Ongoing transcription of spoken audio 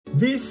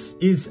This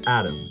is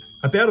Adam.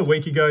 About a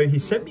week ago, he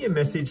sent me a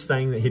message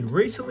saying that he'd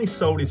recently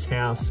sold his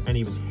house and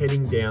he was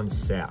heading down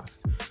south.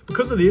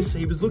 Because of this,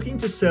 he was looking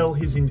to sell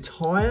his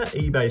entire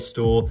eBay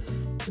store,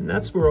 and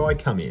that's where I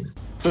come in.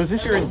 So is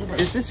this your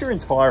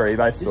entire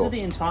eBay store? This is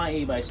the entire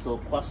eBay store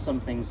plus some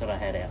things that I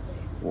had out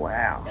there.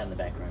 Wow. Out in the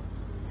back room.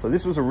 So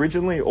this was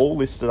originally all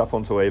listed up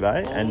onto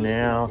eBay, and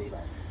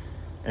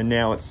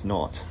now it's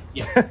not.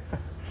 Yeah.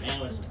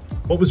 Now it's not.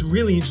 What was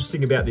really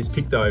interesting about this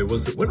pic though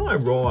was that when I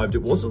arrived,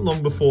 it wasn't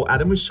long before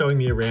Adam was showing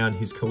me around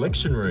his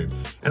collection room,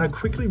 and I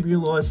quickly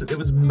realised that there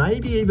was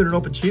maybe even an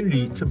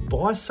opportunity to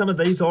buy some of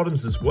these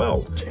items as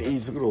well.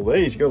 Jeez, look at all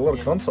these. You've got a lot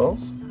of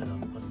consoles.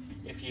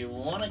 If you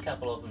want a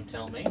couple of them,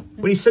 tell me.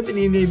 When he said that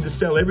he needed to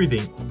sell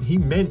everything, he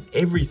meant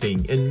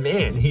everything, and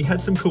man, he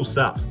had some cool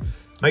stuff.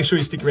 Make sure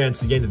you stick around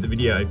to the end of the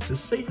video to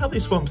see how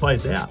this one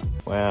plays out.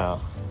 Wow.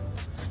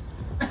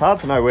 It's hard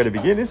to know where to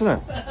begin, isn't it?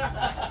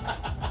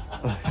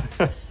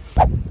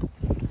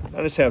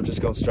 Notice how I've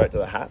just gone straight to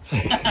the hats.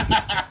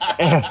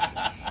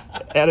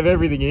 Out of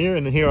everything here,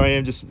 and here I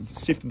am just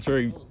sifting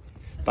through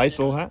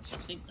baseball hats. I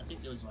think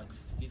there was like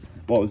 50.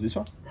 What was this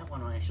one? That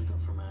one I actually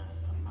got from a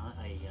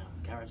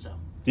garage sale.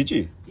 Did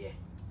you? Yeah.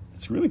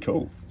 It's really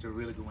cool. It's a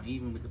really good one,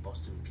 even with the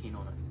Boston pin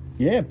on it.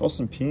 Yeah,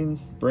 Boston pin,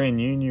 brand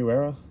new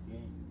era. Yeah.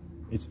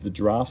 It's the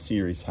Draft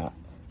Series hat.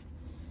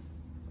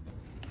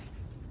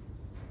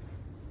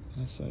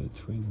 Minnesota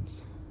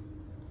Twins.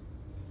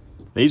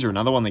 These are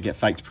another one that get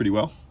faked pretty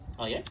well.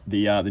 Oh yeah?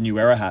 The new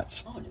era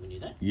hats. Oh, I never knew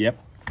that. Yep.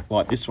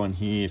 Like this one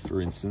here,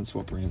 for instance.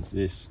 What brand's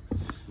this?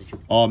 Mitchell.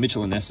 Oh,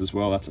 Mitchell & Ness as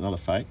well. That's another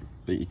fake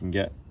that you can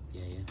get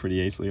pretty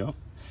easily off.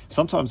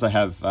 Sometimes they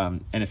have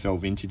NFL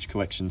vintage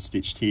collection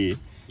stitched here,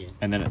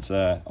 and then it's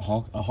a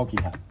hockey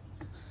hat.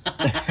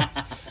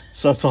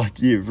 So it's like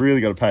you've really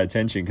got to pay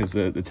attention because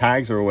the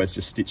tags are always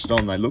just stitched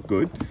on. They look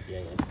good,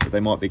 but they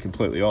might be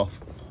completely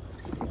off.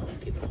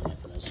 Keep an eye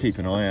out for those. Keep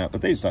an eye out,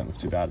 but these don't look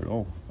too bad at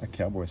all. That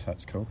Cowboys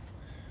hat's cool.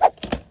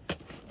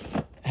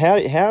 How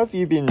have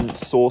you been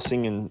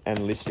sourcing and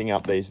listing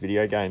up these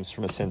video games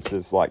from a sense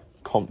of like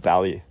comp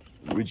value?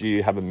 Would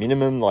you have a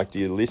minimum? Like, do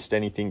you list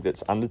anything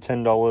that's under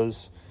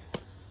 $10?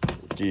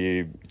 Do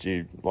you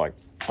like?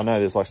 I know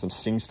there's like some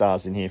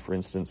SingStars in here, for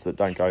instance, that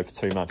don't go for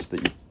too much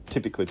that you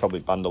typically probably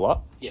bundle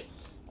up. Yep.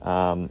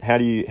 How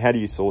do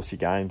you source your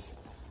games?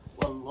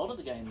 Well, a lot of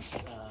the games,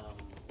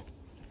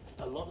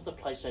 a lot of the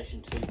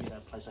PlayStation 2 games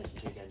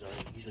I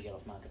usually get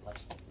off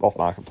Marketplace. Off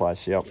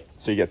Marketplace, yep.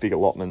 So you get big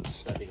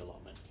allotments. So big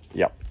allotment.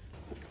 Yep.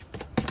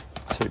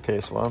 2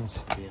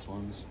 PS1s.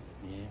 PS1s,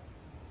 yeah.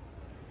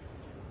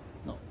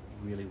 Not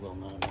really well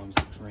known ones.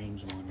 The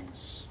Dreams one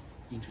is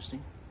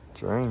interesting.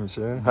 Dreams,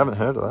 yeah. Haven't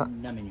heard of that.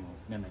 No manual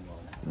on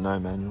that. No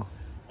manual.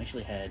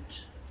 Actually had,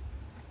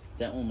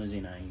 that one was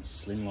in a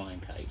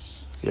slimline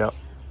case. Yep.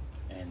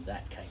 And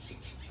that case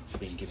had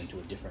been given to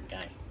a different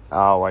game.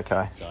 Oh,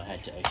 okay. So I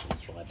had to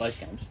actually buy both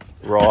games.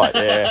 Right,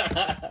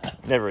 yeah.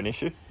 Never an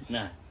issue.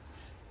 No.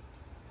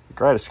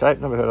 Great Escape,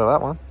 never heard of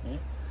that one. Yeah.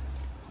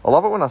 I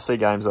love it when I see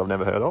games I've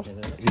never heard of.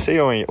 Never heard of. You see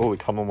all the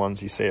common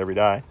ones you see every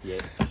day.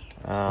 Yeah.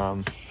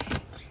 But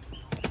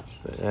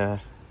yeah.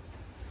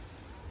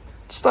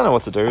 Just don't know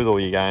what to do with all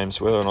your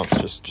games, whether or not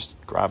it's just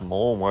grab them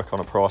all and work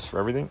on a price for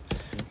everything,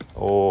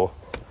 or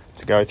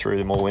to go through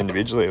them all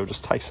individually. It'll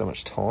just take so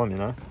much time, you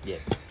know? Yeah.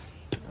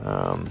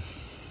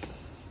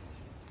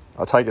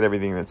 I take it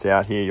everything that's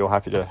out here you're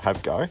happy to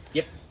have go?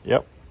 Yep.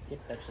 Yep. Yep,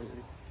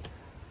 absolutely.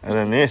 And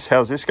then this,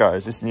 how's this go?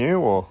 Is this new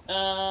or?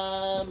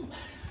 I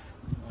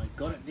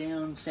got it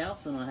down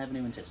south and I haven't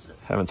even tested it.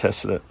 Haven't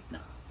tested it? No.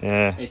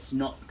 Yeah. It's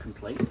not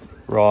complete.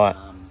 Right.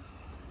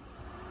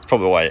 It's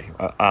probably why you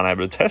aren't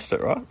able to test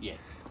it, right? Yeah.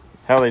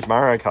 How are these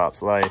Mario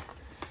Karts? Are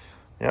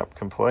they, yep,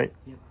 complete?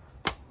 Yep.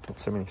 Not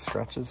too many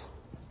scratches?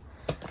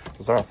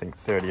 Because they're, I think,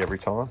 30 every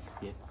time.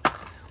 Yeah.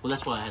 Well,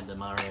 that's why I had the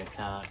Mario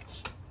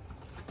Kart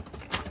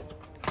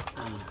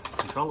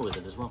controller with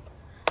it as well.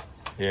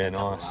 Yeah, a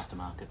nice.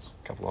 Couple of aftermarkets.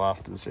 A couple of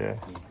afters, yeah.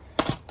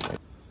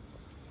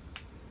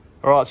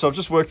 All right, so I've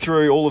just worked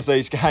through all of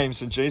these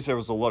games, and geez, there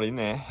was a lot in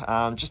there.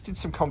 Just did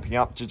some comping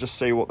up to just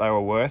see what they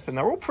were worth, and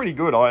they're all pretty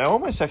good. I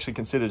almost actually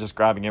consider just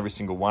grabbing every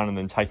single one and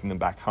then taking them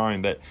back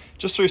home, but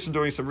just through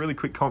doing some really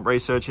quick comp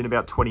research in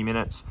about 20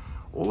 minutes,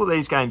 all of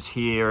these games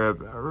here,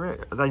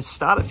 they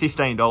start at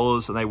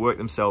 $15 and they work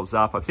themselves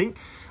up. I think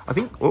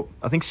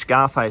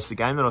Scarface, the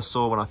game that I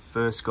saw when I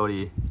first got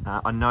here,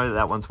 I know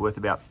that one's worth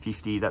about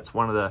 50. That's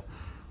one of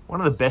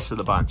the best of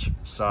the bunch.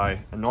 So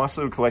a nice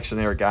little collection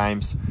there of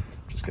games.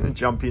 Just going to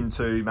jump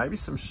into maybe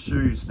some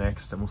shoes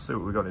next, and we'll see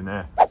what we got in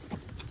there.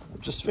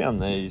 I've just found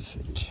these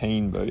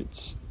Keen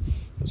boots.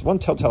 There's one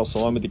telltale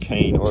sign with the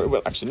Keen, or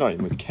well, actually not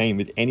even with Keen,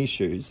 with any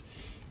shoes.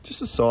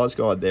 Just a size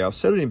guide there. I've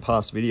said it in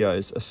past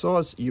videos. A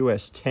size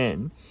US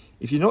 10.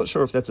 If you're not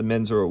sure if that's a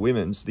men's or a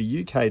women's,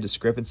 the UK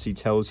discrepancy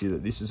tells you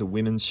that this is a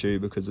women's shoe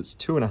because it's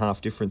 2.5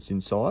 difference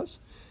in size.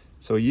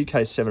 So a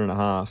UK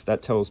 7.5,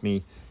 that tells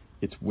me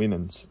it's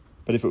women's.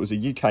 But if it was a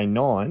UK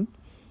 9,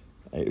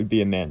 it would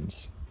be a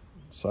men's.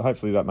 So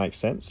hopefully that makes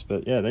sense.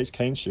 But yeah, these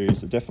Keen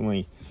shoes are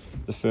definitely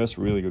the first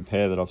really good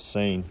pair that I've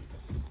seen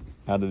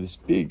out of this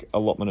big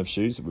allotment of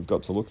shoes that we've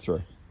got to look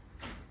through.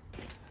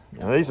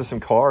 Now, these are some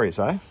Kyrie's,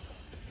 eh?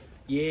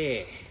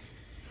 Yeah.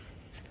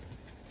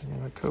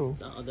 Yeah, cool.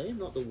 Are they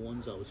not the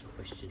ones I was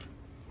questioning?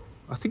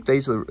 I think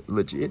these are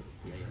legit.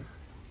 Yeah.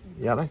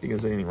 Yeah, I don't think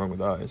there's anything wrong with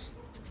those.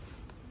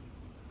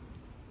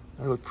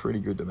 They look pretty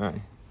good to me.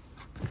 And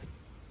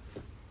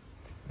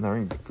they're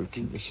in good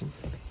condition.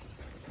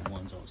 The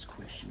ones I was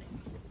questioning.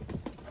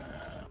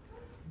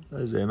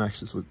 Those Air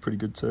Maxes look pretty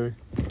good too.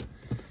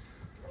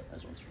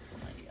 Those ones from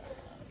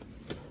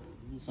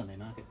a Sunday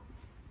market.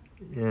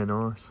 Yeah,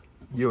 nice.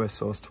 US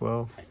size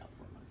 12. Paid up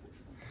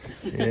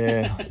for them,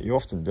 Yeah, you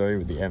often do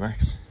with the Air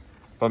Max.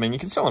 But I mean, you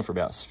can sell them for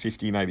about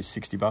 50, maybe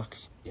 60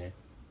 bucks. Yeah.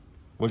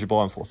 What'd you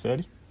buy them for,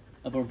 30?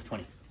 I bought them for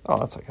 20. Oh,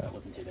 that's okay. That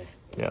wasn't too bad.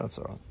 Yeah, that's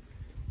all right.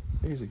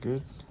 These are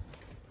good.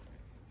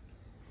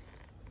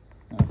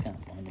 No, I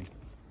can't find them.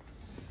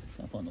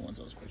 Can't find the ones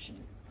I was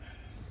questioning.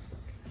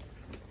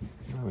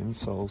 No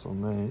insoles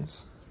on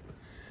these.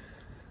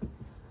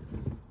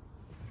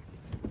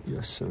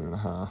 US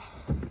 7.5.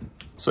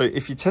 So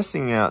if you're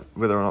testing out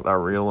whether or not they're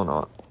real or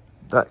not,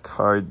 that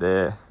code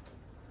there,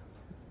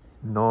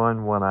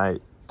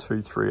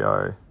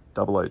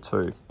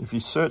 918230-002, if you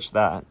search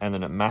that and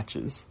then it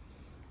matches,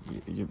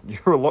 you're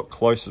a lot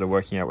closer to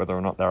working out whether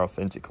or not they're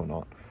authentic or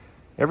not.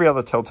 Every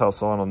other telltale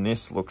sign on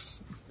this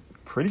looks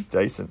pretty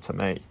decent to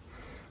me.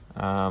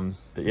 But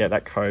yeah,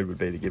 that code would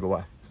be the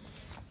giveaway.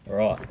 All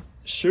right,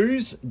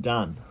 shoes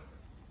done.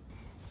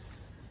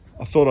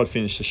 I thought I'd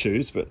finish the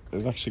shoes, but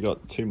we've actually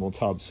got 2 more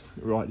tubs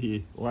right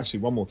here. Well, actually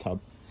 1 more tub.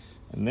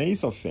 And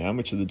these I've found,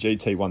 which are the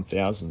GT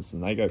 1000s,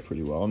 and they go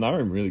pretty well. And they're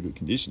in really good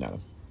condition,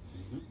 Adam.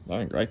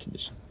 They're in great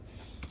condition.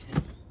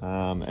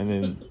 And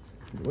then,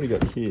 what do you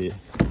got here?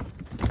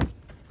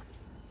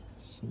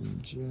 Some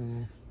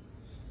gel.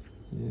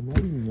 Yeah,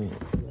 maybe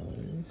not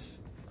those.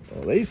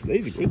 Oh, these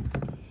are good.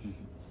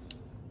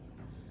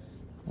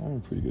 They're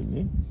in pretty good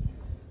nick.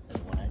 The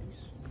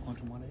 180s?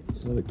 Quantum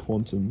 180s? They're the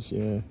Quantums,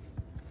 yeah.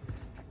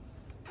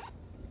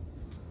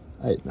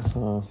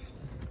 8.5.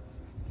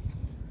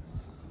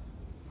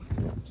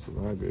 Yep, so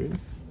they're good.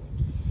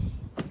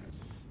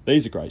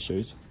 These are great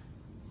shoes.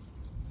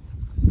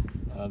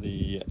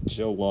 The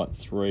Gel Light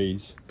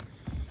 3s.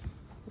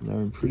 And they're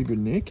in pretty good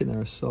nick, and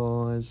they're a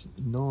size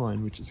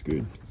 9, which is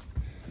good.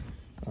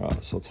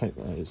 Alright, so I'll take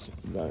those.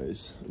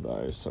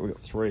 So we've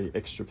got 3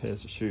 extra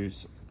pairs of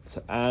shoes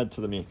to add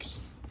to the mix.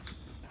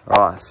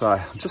 Alright, so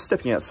I'm just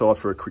stepping outside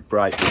for a quick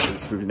break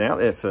because we've been out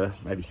there for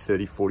maybe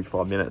 30,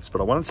 45 minutes,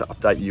 but I wanted to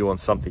update you on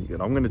something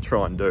that I'm going to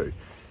try and do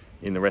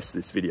in the rest of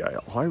this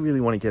video. I really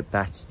want to get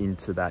back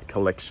into that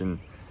collection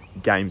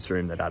games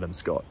room that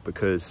Adam's got,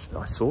 because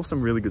I saw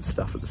some really good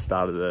stuff at the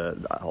start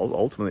of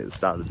ultimately at the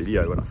start of the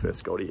video when I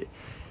first got here.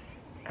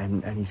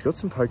 And he's got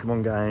some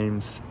Pokemon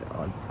games.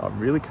 I'm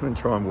really going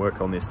to try and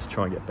work on this to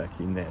try and get back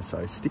in there.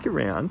 So stick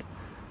around.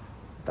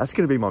 That's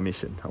going to be my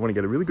mission. I want to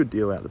get a really good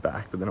deal out the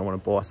back, but then I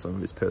want to buy some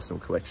of his personal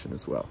collection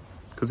as well.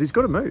 Because he's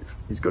got to move.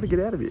 He's got to get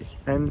out of here.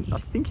 And I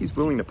think he's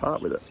willing to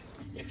part with it.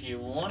 If you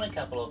want a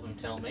couple of them,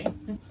 tell me.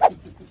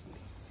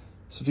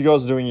 So if you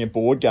guys are doing your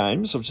board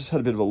games, I've just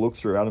had a bit of a look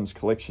through Adam's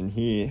collection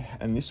here,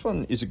 and this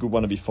one is a good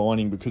one to be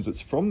finding because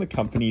it's from the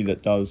company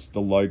that does the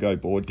Logo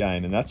board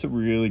game, and that's a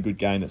really good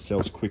game that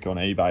sells quick on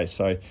eBay.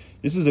 So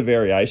this is a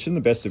variation,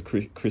 the Best of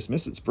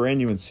Christmas. It's brand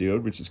new and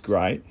sealed, which is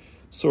great.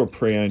 Saw a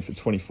pre-owned for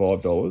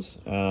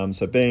 $25.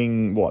 So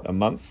being, what, a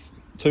month,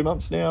 2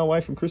 months now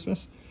away from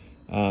Christmas,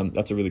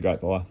 that's a really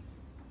great buy.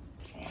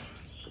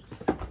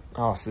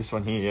 Oh, so this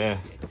one here, yeah.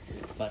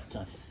 But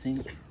I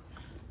think,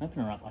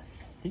 open her up, I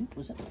think,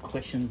 was that the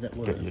questions that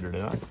were... Get you to do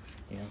that.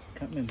 Yeah, I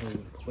can't remember if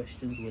the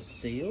questions were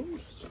sealed.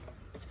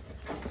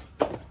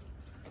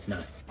 No.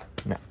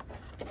 No.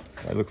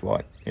 They look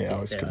like, yeah,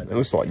 Yeah, it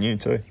looks like new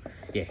too.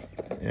 Yeah.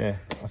 Yeah,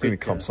 I think the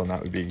comps on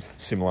that would be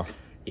similar.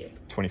 Yeah.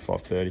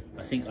 25, 30.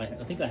 I think I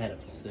had it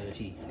for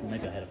 30.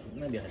 Maybe I had it for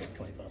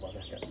 25. I'll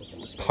have to have a look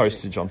at the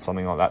Postage on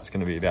something like that's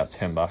going to be about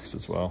 $10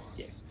 as well.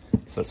 Yeah.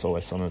 So that's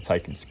always something to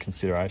take into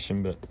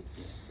consideration. But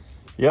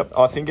yep,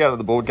 I think out of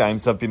the board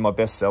games, they've been my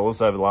best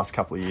sellers over the last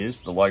couple of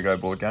years, the Logo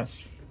board game.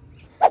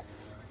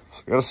 So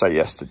I've got to say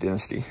yes to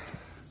Dynasty.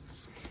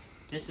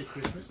 This is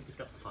Christmas. I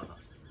picked up for $5.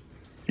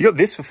 You got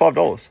this for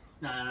 $5?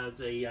 No,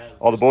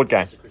 the board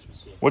game.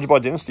 Christmas, yeah. What'd you buy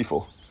Dynasty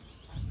for?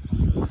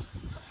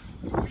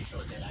 Pretty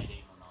sure it's at 18 or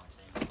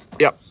 19.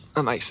 Yep,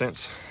 that makes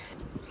sense.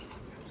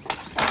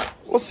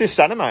 What's this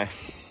anime?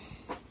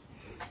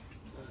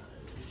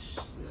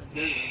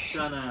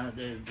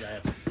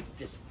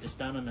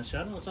 Destana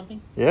Nashana or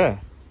something? Yeah.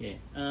 Yeah.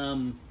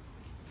 1,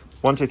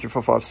 2, 3,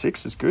 4, 5,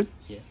 6 is good.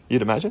 Yeah.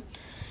 You'd imagine.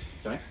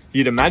 Sorry?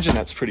 You'd imagine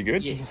that's pretty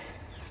good. Yeah.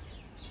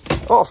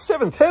 Oh,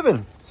 Seventh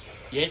Heaven.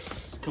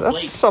 Yes, complete.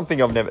 That's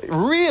something I've never...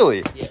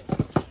 Really? Yeah.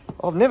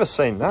 I've never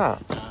seen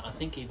that. I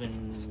think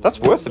even... That's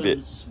worth a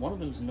bit. One of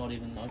them's not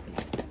even open.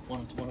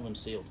 One of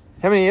them's sealed.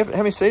 How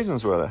many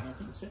seasons were there? I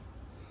think it's it.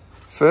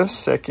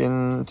 First,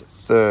 second,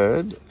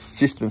 third,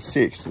 fifth and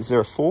sixth. Is there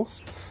a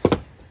fourth?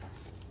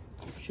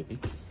 Should be.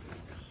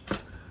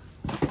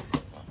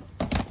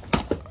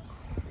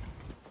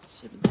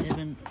 Seventh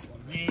Heaven, there's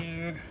one there.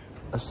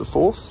 That's the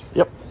 4th?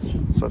 Yep.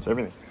 So that's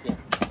everything. Yeah.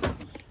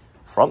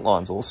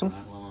 Frontline's awesome.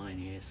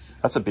 Frontline, yes.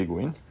 That's a big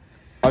win.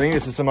 I think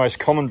this is the most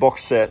common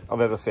box set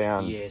I've ever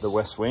found, Yes. the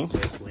West Wing.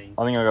 West Wing.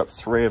 I think I got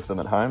 3 of them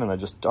at home and they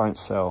just don't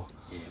sell,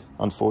 Yeah.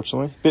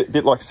 unfortunately.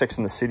 Bit like Sex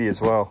and the City as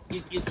well.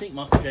 You'd think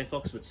Michael J.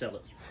 Fox would sell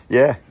it.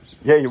 Yeah,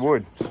 yeah, you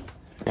would.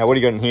 Now, what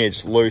do you got in here?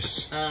 Just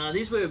loose.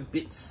 These were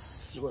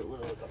bits. What have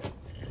I got?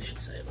 I should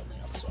say it on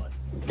the other side.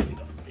 We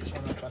got this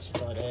one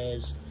classified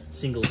as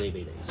single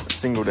DVDs.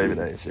 Single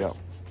DVDs, yeah.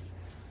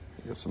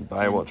 You got some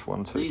Baywatch,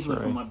 1, 2, 3. These were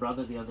from my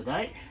brother the other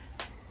day.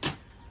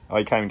 Oh,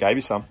 he came and gave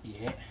you some?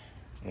 Yeah.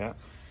 Yeah.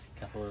 A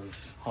couple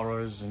of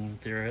horrors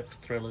and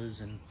thrillers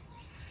and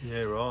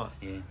Yeah, right.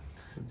 yeah.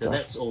 So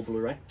that's all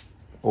Blu-ray.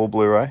 All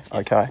Blu-ray,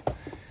 okay.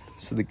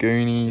 So the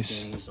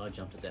Goonies. Goonies, I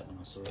jumped at that when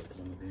I saw it because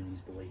I'm a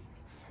Goonies boy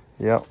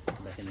Yep.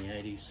 back in the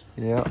 80s.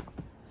 Yeah.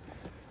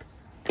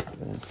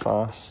 And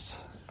Fast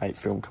 8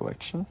 film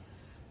collection.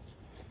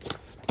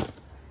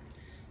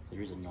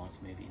 There is a ninth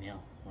movie now,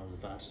 one of the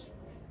Fast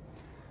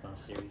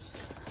series.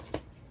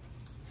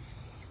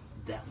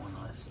 That one,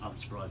 I'm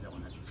surprised that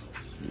one hasn't sold.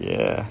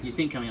 Yeah. You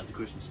think coming up to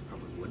Christmas it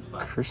probably would,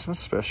 but Christmas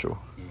special.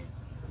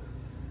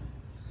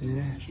 yeah.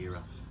 Yeah.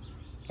 Shearer.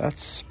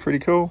 That's pretty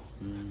cool.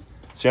 Mm.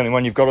 It's the only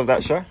one you've got of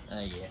that show?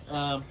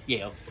 Yeah.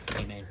 Yeah, of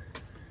He-Man.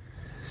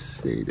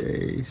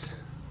 CDs.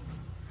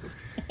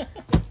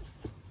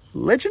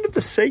 Legend of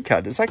the Seeker,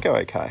 does that go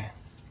okay?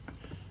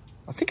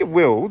 I think it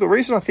will. The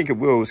reason I think it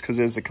will is because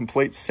there's a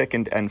complete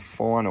second and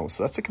final.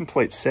 So that's a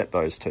complete set,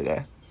 those two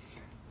there.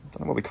 I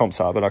don't know what the comps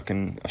are, but I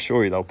can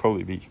assure you they'll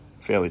probably be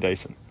fairly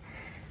decent.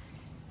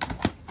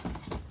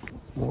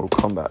 Mortal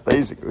Kombat,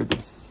 these are good.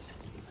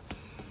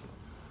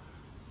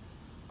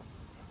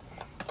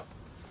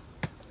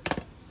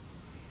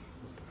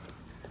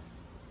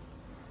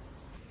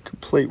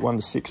 Complete 1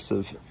 to 6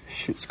 of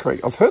Schitt's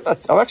Creek. I've heard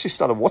that. I've actually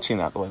started watching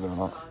that, believe it or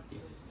not.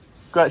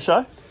 Great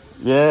show.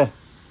 Yeah.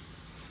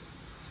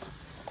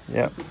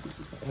 Yep.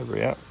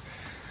 Every app.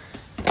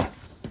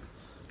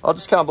 I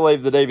just can't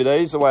believe the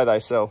DVDs, the way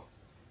they sell.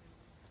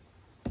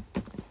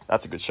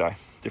 That's a good show.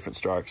 Different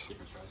strokes.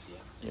 Different strokes, yeah.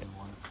 Season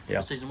 1.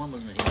 Yeah. Season 1,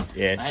 wasn't it?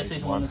 Yeah, I had season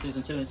season 1 and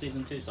season 2, and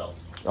season 2 sold.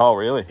 Oh,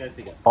 really? Go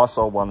figure. I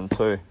sold 1 and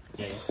 2.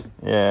 Yeah.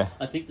 Yeah.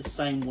 I think the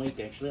same week,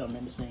 actually, I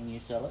remember seeing you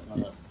sell it, and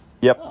I thought,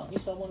 Yep. oh, you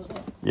sold 1 as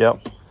well.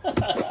 Yep.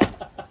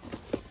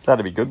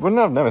 That'd be good, wouldn't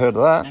it? I've never heard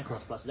of that.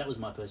 Macross Plus, that was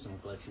my personal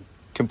collection.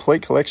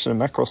 Complete collection of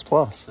Macross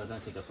Plus. So I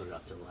don't think I put it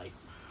up till late.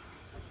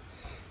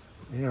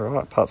 Yeah,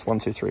 right. Parts 1,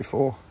 2, 3,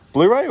 4.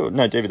 Blu-ray or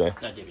no DVD?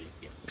 No, DVD,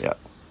 yeah. Yeah.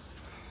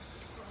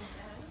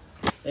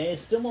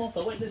 There's still more,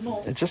 but wait, there's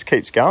more. It just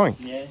keeps going.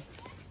 Yeah. I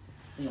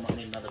think I might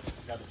need another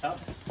tub.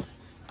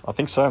 I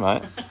think so,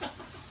 mate.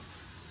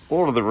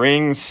 Lord of the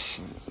Rings.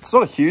 It's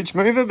not a huge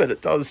mover, but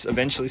it does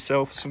eventually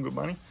sell for some good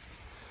money.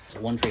 So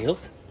One Tree Hill.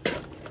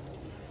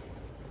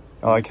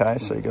 Oh, okay,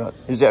 so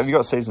have you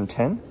got season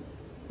 10?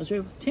 Was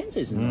there 10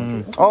 seasons in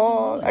One Tree Hill?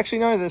 Oh, actually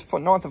no, the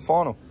 9th and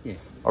final. Yeah.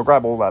 I'll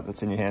grab all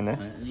that's in your hand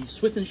there. You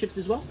Swift and Shift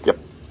as well? Yep.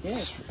 Yeah.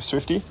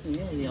 Swifty.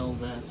 Yeah, the old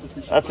Swift and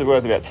Shift. That's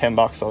worth about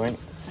 $10, I think.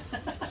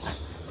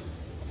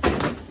 Old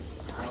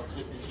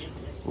Swift and Shift,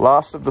 yes.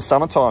 Last of the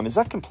Summertime. Is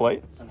that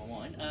complete? Summer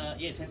Wine.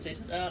 Yeah, 10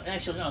 seasons.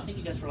 Actually, no, I think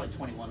it goes for like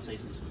 21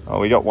 seasons. Oh,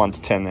 we got 1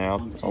 to 10 now.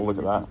 1 to 10. I'll look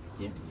at that.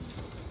 Yeah.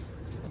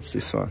 What's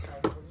this one?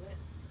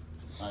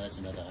 Oh, that's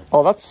another.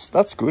 Oh,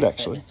 that's good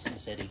actually. That's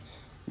Massetti.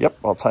 Yep,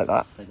 I'll take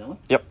that. Take that one?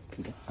 Yep.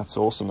 Okay. That's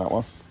awesome, that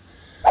one.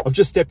 I've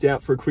just stepped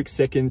out for a quick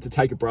second to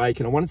take a break,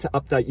 and I wanted to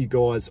update you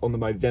guys on the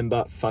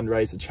Movember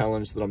fundraiser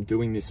challenge that I'm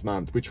doing this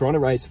month. We're trying to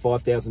raise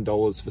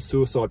 $5,000 for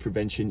suicide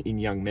prevention in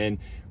young men,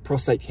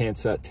 prostate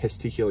cancer,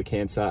 testicular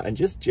cancer, and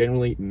just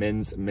generally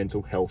men's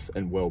mental health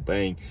and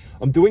well-being.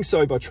 I'm doing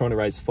so by trying to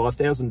raise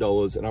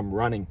 $5,000, and I'm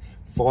running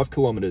 5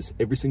 kilometers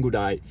every single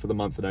day for the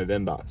month of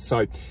November.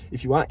 So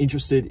if you are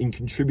interested in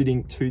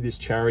contributing to this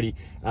charity,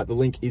 the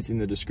link is in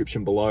the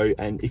description below.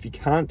 And if you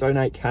can't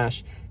donate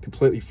cash,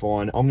 completely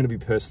fine. I'm going to be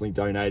personally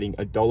donating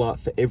 $1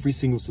 for every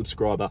single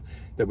subscriber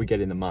that we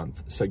get in the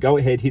month. So go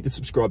ahead, hit the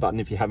subscribe button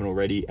if you haven't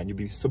already, and you'll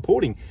be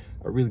supporting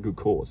a really good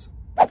cause.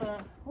 I've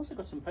also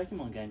got some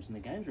Pokemon games in the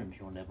games room if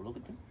you want to have a look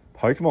at them.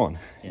 Pokemon.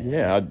 Yeah.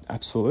 Yeah, I'd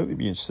absolutely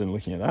be interested in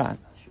looking at that.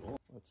 Sure.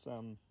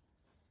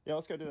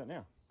 Let's go do that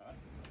now.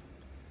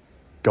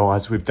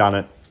 Guys, we've done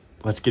it.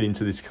 Let's get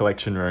into this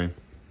collection room.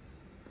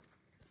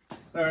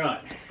 All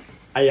right.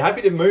 Are you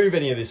happy to move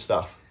any of this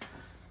stuff?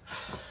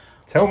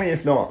 Tell me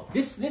if not.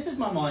 This is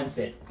my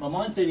mindset. My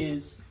mindset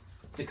is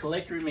the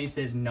collector in me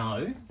says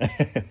no.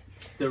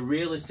 The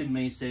realist in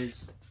me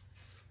says,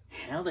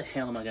 how the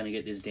hell am I going to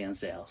get this down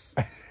south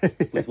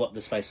with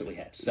the space that we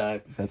have?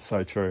 So that's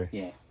so true.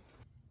 Yeah.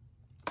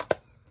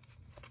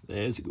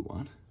 There's a good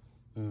one.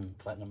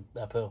 Platinum,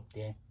 Pearl,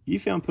 yeah. You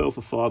found Pearl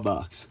for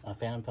 $5. I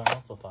found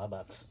Pearl for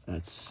 $5.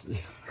 That's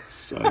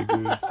so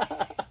good.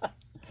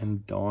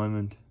 And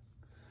Diamond.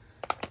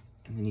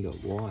 And then you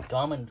got White.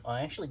 Diamond,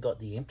 I actually got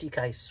the empty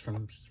case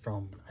from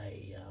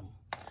a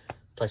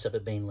place up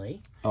at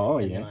Beenleigh. Oh,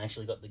 and yeah. then I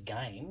actually got the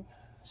game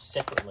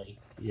separately.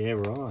 Yeah,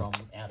 right. From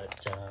out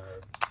at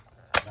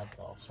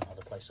some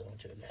other place I went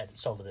to had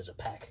sold it as a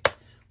pack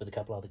with a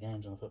couple other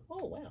games, and I thought,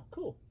 oh wow,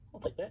 cool, I'll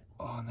take that.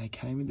 Oh, and they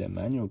came with their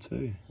manual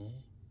too. Yeah.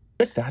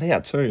 Check that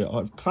out too.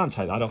 I can't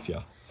take that off you.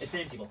 It's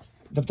an empty box.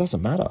 That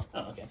doesn't matter.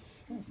 Oh, okay.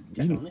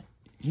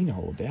 You know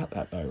all about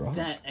that though, right?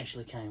 That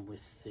actually came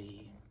with the...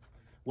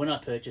 When I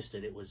purchased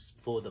it, it was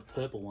for the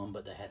purple one,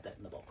 but they had that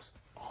in the box.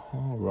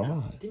 Oh,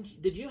 right.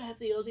 Did you have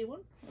the Aussie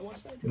one at one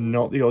stage?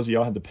 Not the Aussie.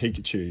 I had the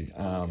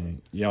Pikachu.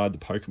 Yeah, I had the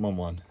Pokemon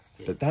one.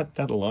 Yeah. But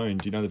that alone,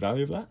 do you know the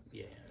value of that?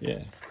 Yeah.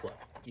 Yeah. Quite,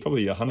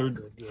 probably 100,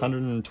 good, yeah.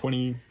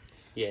 120.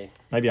 Yeah.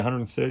 Maybe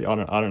 130. I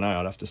don't know.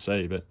 I'd have to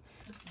see. But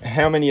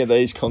how many of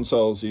these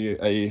consoles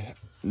are you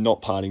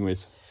not parting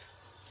with?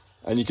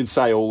 And you can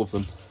say all of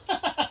them.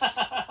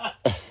 I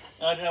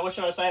don't know. What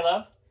should I say,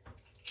 love?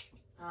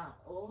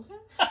 All of them?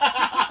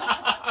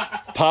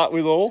 Part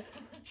with all?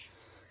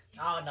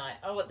 Oh, no.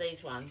 I want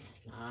these ones.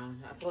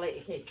 I'll let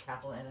you keep a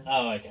couple of them.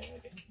 Oh, okay.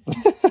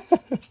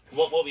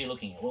 What were you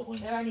looking at? What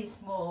ones? They're only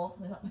small.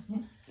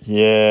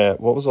 Yeah,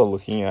 what was I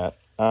looking at?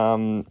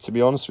 To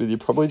be honest with you,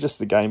 probably just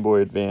the Game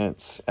Boy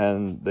Advance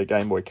and the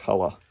Game Boy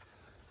Color,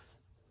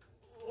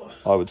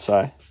 I would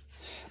say.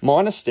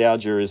 My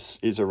nostalgia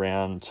is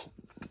around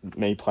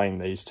me playing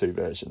these two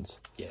versions.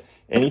 Yeah.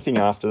 Anything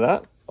after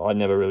that, I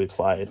never really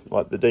played.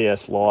 Like the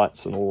DS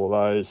Lites and all of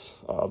those,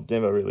 I've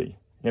never really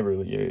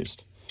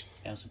used.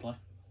 Power supply?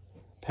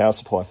 Power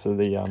supply for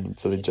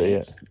the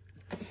G.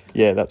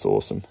 Yeah, that's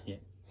awesome. Yeah.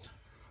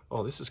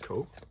 Oh, this is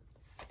cool.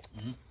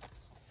 Mm-hmm.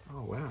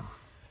 Oh, wow.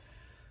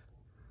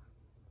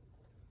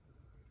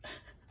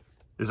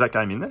 Is that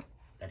game in there?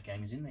 That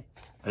game is in there.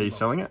 Are you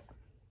selling it?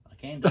 I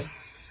can do.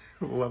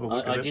 We'll have a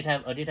look at it.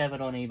 I did have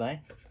it on eBay.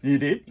 You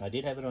did? I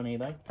did have it on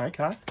eBay.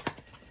 Okay.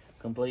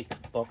 Complete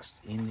boxed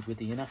in with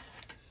the inner.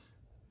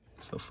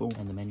 So full.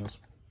 And the manuals.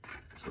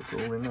 So it's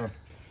all in there.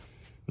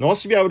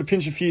 Nice to be able to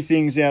pinch a few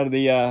things out of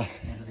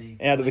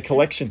the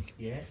collection.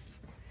 Yeah.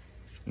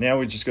 Now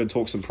we've just got to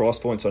talk some price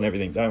points on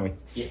everything, don't we?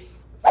 Yeah.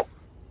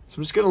 So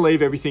I'm just going to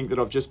leave everything that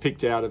I've just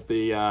picked out of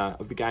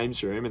the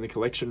games room and the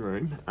collection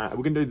room. We're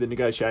going to do the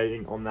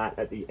negotiating on that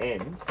at the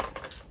end.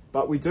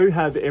 But we do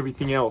have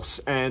everything else,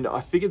 and I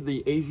figured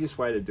the easiest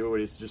way to do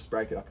it is to just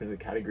break it up into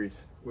the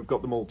categories. We've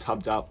got them all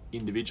tubbed up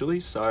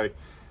individually, so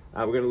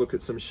we're going to look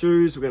at some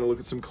shoes, we're going to look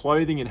at some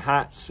clothing and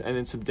hats, and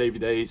then some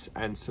DVDs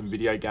and some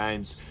video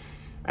games.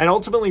 And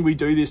ultimately we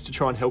do this to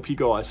try and help you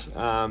guys,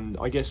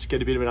 I guess,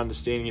 get a bit of an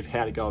understanding of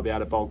how to go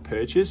about a bulk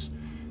purchase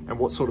and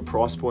what sort of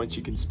price points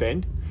you can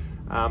spend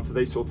for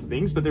these sorts of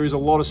things. But there is a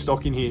lot of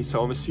stock in here,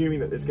 so I'm assuming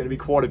that there's going to be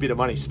quite a bit of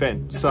money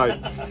spent. So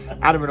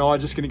Adam and I are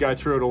just going to go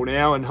through it all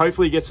now and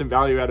hopefully get some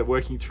value out of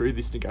working through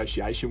this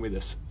negotiation with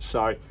us.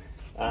 So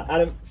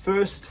Adam,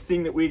 first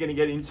thing that we're going to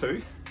get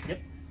into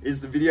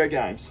is the video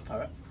games. All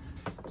right.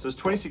 So there's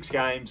 26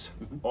 games.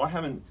 I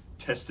haven't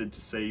tested to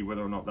see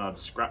whether or not they're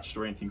scratched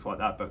or anything like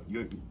that, but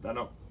they're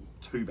not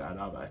too bad,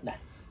 are they?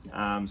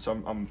 No.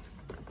 So I'm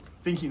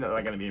thinking that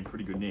they're going to be in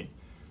pretty good nick.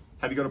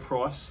 Have you got a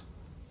price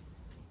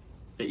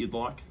that you'd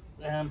like?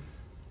 Well,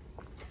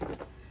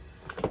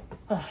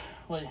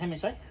 how many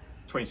say?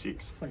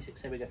 26.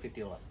 26. Here we go.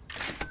 50 all up.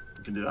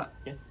 We can do that.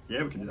 Yeah.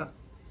 Yeah, we can do that.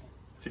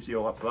 50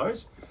 all up for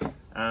those.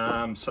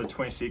 So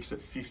 26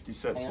 at 50.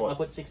 So that's what? I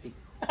put 60.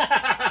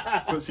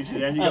 Put 60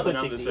 down. You got the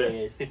numbers 60, there.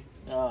 Yeah, 50.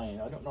 Oh,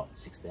 yeah. Not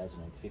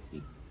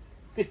 6,050.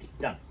 50.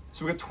 Done.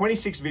 So we've got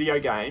 26 video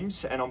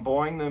games, and I'm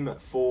buying them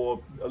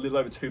for a little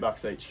over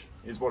 $2 each,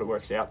 is what it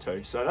works out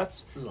to. So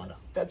that's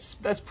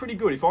pretty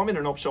good. If I'm in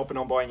an op shop and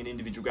I'm buying an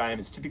individual game,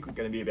 it's typically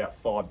going to be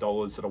about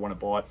 $5 that I want to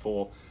buy it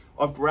for.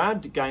 I've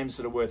grabbed games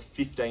that are worth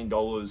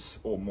 $15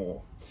 or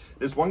more.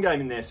 There's one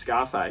game in there,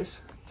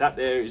 Scarface. That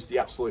there is the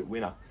absolute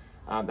winner.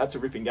 That's a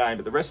ripping game,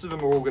 but the rest of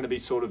them are all going to be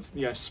sort of,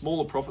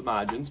 smaller profit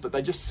margins, but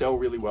they just sell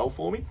really well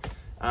for me.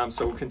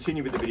 So we'll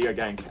continue with the video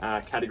game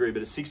category,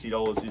 but at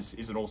 $60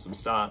 is an awesome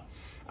start.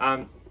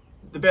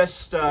 The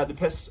best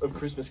of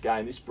Christmas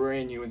game, this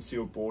brand new and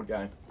sealed board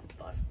game.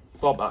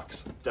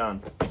 $5.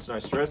 Done. It's no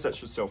stress. That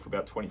should sell for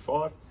about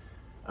 25.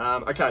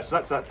 Okay, so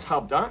that's that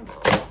tub done.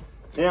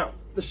 Now,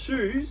 the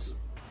shoes.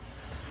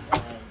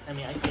 How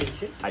many 8 pairs of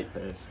shoes? 8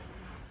 pairs.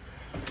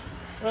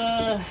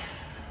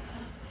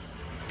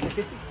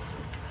 50.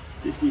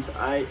 50 for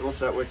 8. What's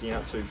that working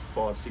out to?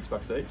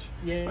 $5-6 each.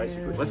 Yeah.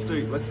 Basically, let's do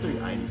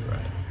 80 for 8.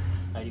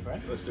 80 for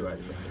 8. Let's do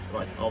 80 for 8.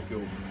 Right, I'll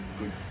feel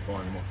good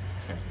buying them off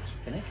for 10 each.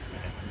 10 each.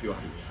 Okay. If you're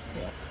happy.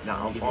 Yeah. No,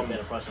 I'll give you a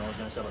better price than I was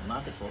going to sell at the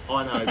market for.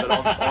 I know,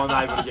 but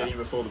I'm able to get in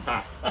before the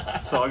pack,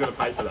 so I've got to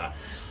pay for that.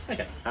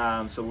 Okay.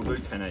 So we'll do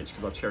 10 each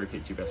because I've cherry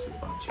picked your best of the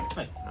bunch.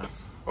 Okay.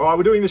 All right,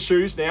 we're doing the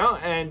shoes now,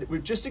 and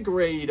we've just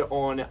agreed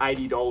on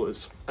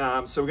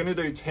 $80. So we're going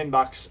to do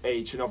 $10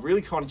 each, and I've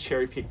really kind of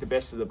cherry picked the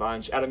best of the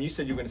bunch. Adam, you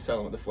said you were going to sell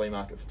them at the flea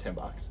market for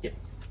 $10. Yep.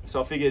 So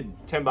I figured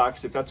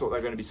 $10, if that's what they're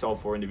going to be sold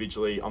for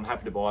individually, I'm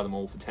happy to buy them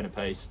all for 10 a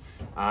piece.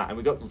 And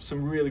we've got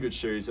some really good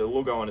shoes that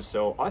will go on to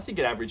sell, I think,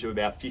 an average of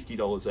about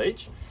 $50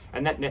 each,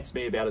 and that nets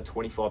me about a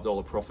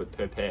 $25 profit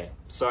per pair.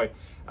 So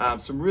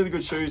some really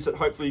good shoes that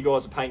hopefully you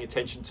guys are paying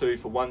attention to,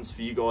 for ones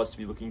for you guys to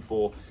be looking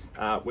for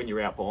when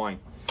you're out buying.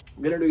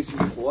 I'm going to do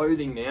some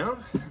clothing now.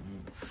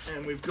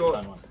 And we've Fun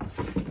got, one.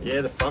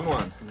 yeah, the fun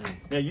one.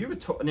 Mm. Now you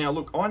were now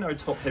look, I know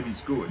top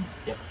heavy's good.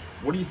 Yep.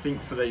 What do you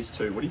think for these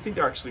two? What do you think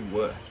they're actually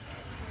worth?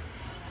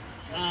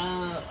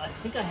 I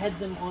think I had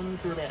them on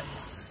for about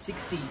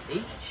 60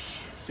 each.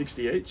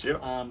 60 each, yep.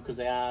 Because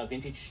they are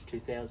vintage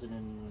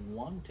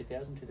 2001,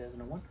 2000,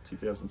 2001.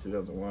 2000,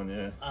 2001,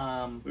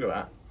 yeah. Look at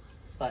that.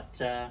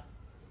 But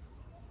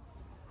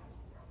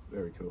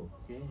Very cool.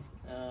 yeah,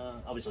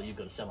 obviously you've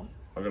got to sell them.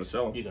 I've got to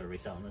sell them. You've got to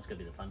resell them. That's got to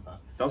be the fun part.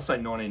 It does say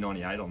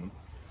 1998 on them.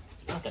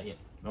 Okay, yeah.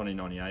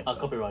 1998. Oh,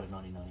 copyrighted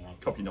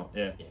 1998. Copy not,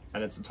 yeah. Yeah.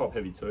 And it's a top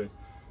heavy too.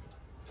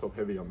 Top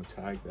heavy on the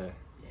tag there.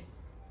 Yeah.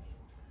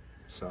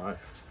 So,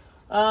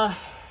 Uh,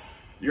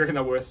 you reckon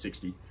they're worth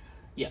 60?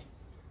 yeah.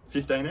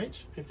 15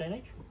 each? 15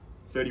 each.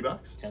 30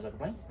 bucks? Sounds like a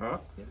plan. All right.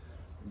 Yeah.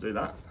 Do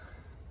that.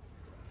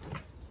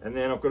 And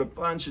then I've got a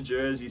bunch of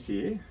jerseys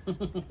here,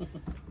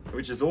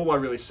 which is all I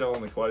really sell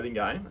in the clothing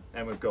game.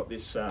 And we've got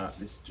this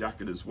this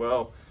jacket as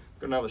well.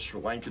 Got another Sri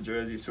Lanka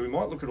jersey, so we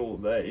might look at all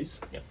of these.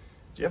 Yep.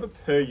 Do you have a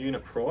per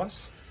unit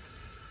price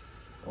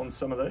on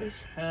some of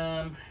these?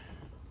 I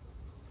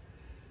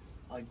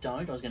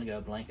don't. I was going to go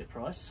a blanket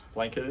price.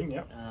 Blanketing,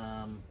 yep.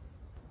 I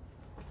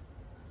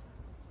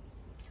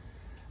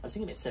was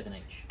thinking about 7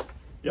 each.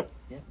 Yep.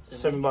 Yeah.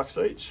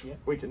 $7 each. Yep.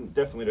 We can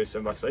definitely do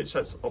 $7 each.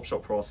 That's op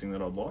shop pricing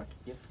that I'd like.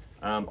 Yep.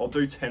 I'll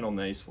do 10 on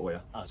these for you.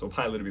 Oh. So I'll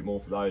pay a little bit more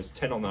for those.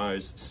 10 on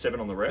those, 7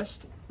 on the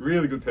rest.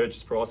 Really good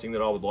purchase pricing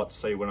that I would like to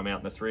see when I'm out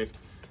in the thrift.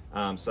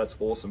 So that's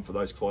awesome for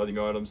those clothing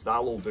items. They'll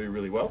all do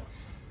really well.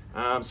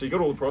 So you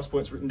got all the price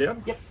points written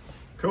down? Yep.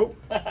 Cool.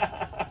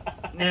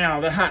 Now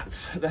the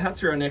hats. The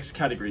hats are our next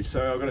category.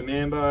 So I've got a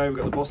Mambo, we've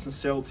got the Boston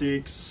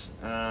Celtics.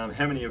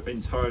 How many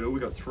in total?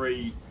 We've got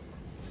 3,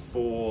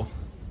 4,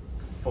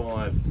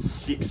 5,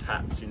 6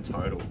 hats in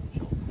total.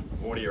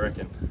 What do you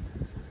reckon?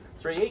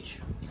 3 each.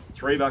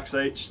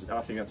 $3 each.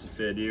 I think that's a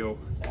fair deal.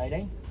 So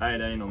 18.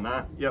 18 on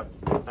that. Yep,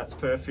 that's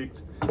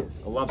perfect.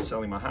 I love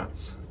selling my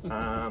hats.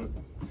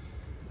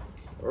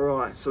 All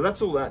right, so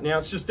that's all that. Now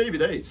it's just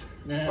DVDs.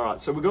 Yeah. All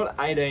right, so we've got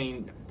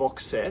 18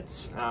 box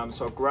sets.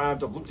 So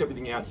I've looked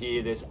everything out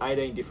here. There's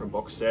 18 different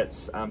box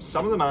sets.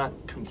 Some of them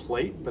aren't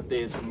complete, but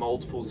there's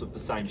multiples of the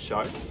same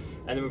show.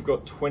 And then we've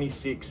got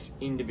 26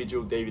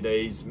 individual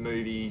DVDs,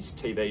 movies,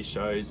 TV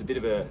shows, a bit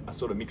of a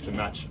sort of mix and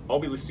match. I'll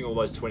be listing all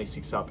those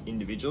 26 up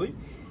individually.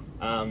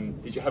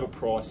 Did you have a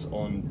price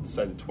on,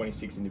 say, the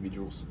 26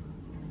 individuals?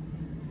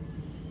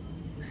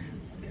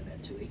 I'll go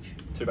about 2 each.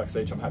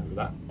 $2 each, I'm happy with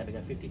that. Have a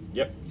go 50.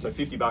 Yep, so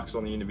 $50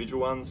 on the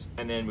individual ones,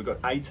 and then we've got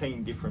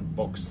 18 different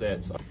box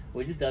sets.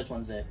 We did those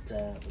ones that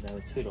they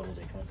were $2 each,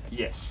 weren't they?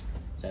 Yes.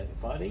 So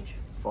 5 each.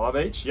 5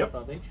 each, yep.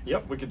 5 each.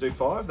 Yep, we could do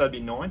 5, that'd be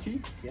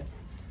 90. Yep.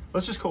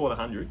 Let's just call it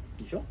 100.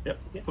 You sure? Yep,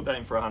 Yep. put that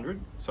in for 100.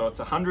 So it's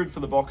 100 for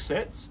the box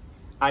sets,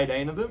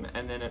 18 of them,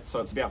 and then it's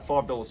about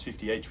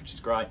 $5.50 each, which is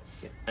great.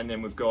 Yep. And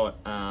then we've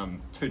got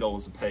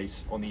 $2 a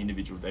piece on the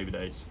individual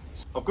DVDs.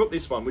 I've got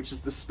this one, which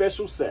is the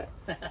special set.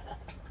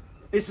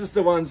 This is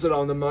the ones that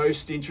I'm the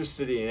most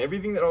interested in.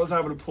 Everything that I was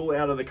able to pull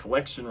out of the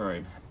collection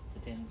room. So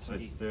 10, So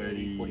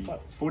 30, 45.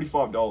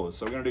 $45.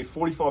 So we're going to do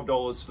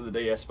 $45 for the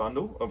DS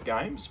bundle of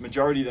games.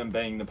 Majority of them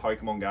being the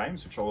Pokemon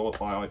games, which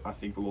I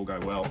think will all go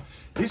well.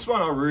 This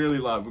one I really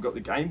love. We've got the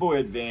Game Boy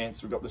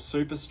Advance. We've got the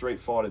Super Street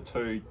Fighter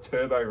 2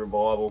 Turbo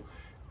Revival.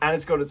 And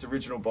it's got its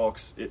original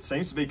box. It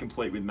seems to be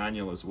complete with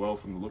manual as well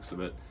from the looks of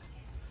it.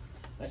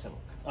 Let's have a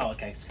look. Oh,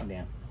 okay, it's come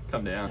down.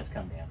 Come down. It's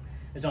come down.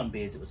 It's on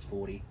bids, it was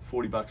 40.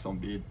 $40 on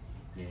bid.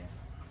 Yeah.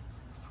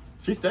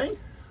 15?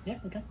 Yeah,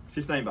 okay.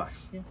 $15.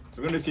 Yeah.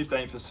 So we're going to do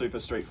 15 for Super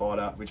Street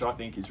Fighter, which I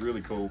think is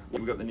really cool.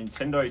 We've got the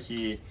Nintendo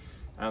here.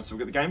 So we've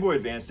got the Game Boy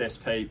Advanced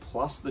SP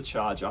plus the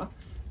charger.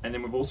 And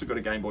then we've also got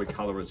a Game Boy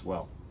Color as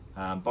well.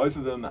 Both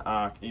of them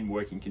are in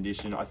working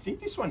condition. I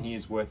think this one here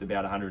is worth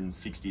about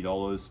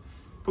 $160.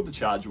 Put the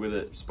charger with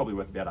it, it's probably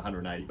worth about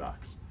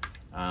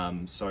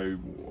 $180. So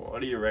what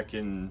do you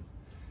reckon?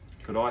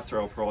 Could I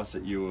throw a price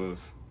at you of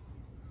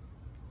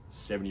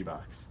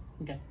 $70?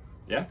 Okay.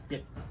 Yeah?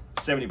 Yep.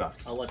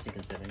 $70. I was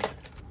thinking 70.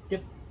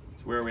 Yep.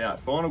 So where are we at?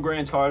 Final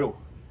grand total.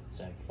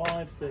 So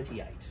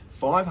 538.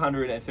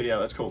 538.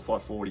 Let's call it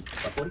 540.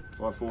 540?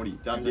 540.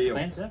 Done Sounds deal.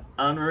 like a plan, sir.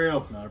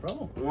 Unreal. Not a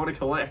problem. What a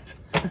collect.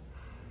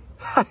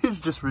 That is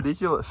just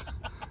ridiculous.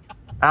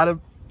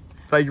 Adam,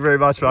 thank you very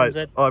much, mate.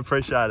 I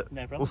appreciate it.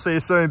 No problem. We'll see you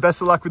soon.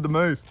 Best of luck with the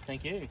move.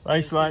 Thank you.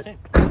 Thanks, See you mate. soon.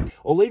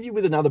 I'll leave you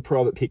with another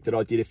private pick that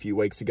I did a few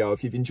weeks ago.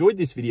 If you've enjoyed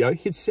this video,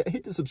 hit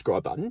the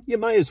subscribe button. You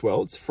may as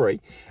well. It's free.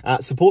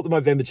 Support the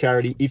Movember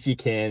charity if you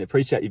can.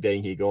 Appreciate you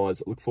being here,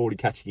 guys. Look forward to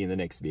catching you in the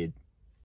next vid.